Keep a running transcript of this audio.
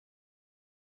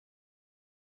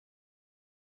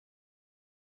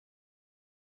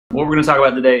what we're going to talk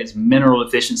about today is mineral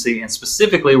deficiency, and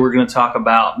specifically we're going to talk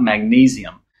about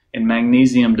magnesium and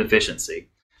magnesium deficiency.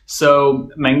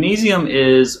 So magnesium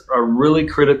is a really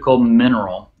critical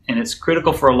mineral, and it's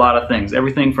critical for a lot of things.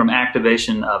 Everything from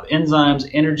activation of enzymes,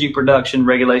 energy production,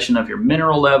 regulation of your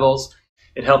mineral levels.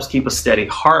 It helps keep a steady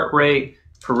heart rate,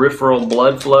 peripheral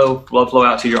blood flow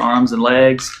out to your arms and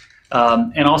legs,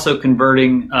 and also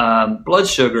converting blood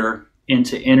sugar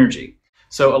into energy.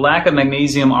 So a lack of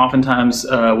magnesium, oftentimes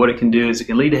what it can do is it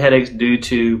can lead to headaches due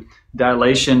to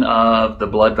dilation of the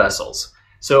blood vessels.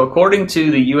 So according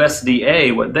to the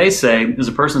USDA, what they say is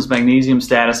a person's magnesium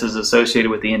status is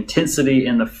associated with the intensity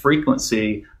and the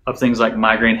frequency of things like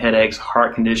migraine headaches,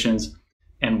 heart conditions,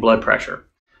 and blood pressure.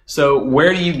 So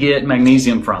where do you get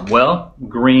magnesium from? Well,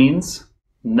 greens,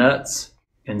 nuts,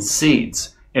 and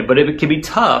seeds. But it can be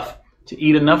tough to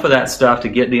eat enough of that stuff to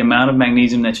get the amount of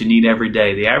magnesium that you need every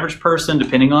day. The average person,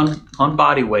 depending on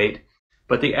body weight,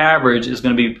 but the average is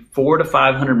going to be 400 to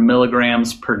 500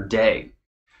 milligrams per day.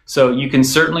 So you can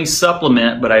certainly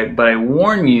supplement, but I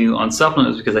warn you on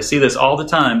supplements because I see this all the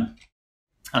time.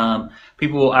 I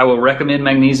will recommend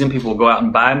magnesium. People will go out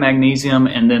and buy magnesium,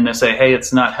 and then they say, hey,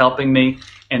 it's not helping me.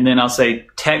 And then I'll say,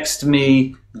 text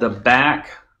me the back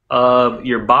of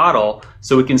your bottle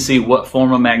so we can see what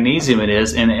form of magnesium it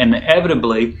is, and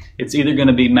inevitably it's either going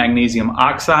to be magnesium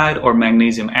oxide or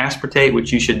magnesium aspartate,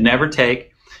 which you should never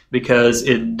take because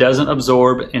it doesn't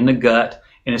absorb in the gut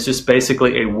and it's just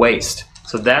basically a waste.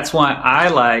 So that's why I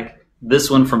like this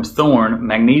one from Thorne,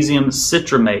 magnesium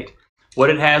citramate. What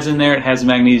it has in there, it has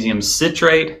magnesium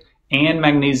citrate and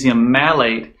magnesium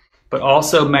malate, but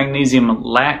also magnesium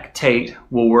lactate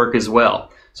will work as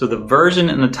well. So the version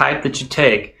and the type that you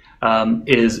take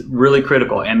is really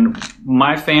critical. And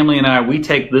my family and I, we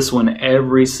take this one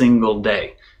every single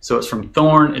day. So it's from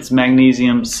Thorne, it's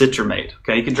magnesium citramate.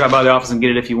 Okay, you can drive by the office and get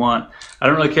it if you want. I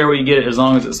don't really care where you get it as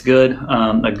long as it's good,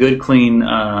 a good clean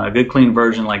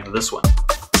version like this one.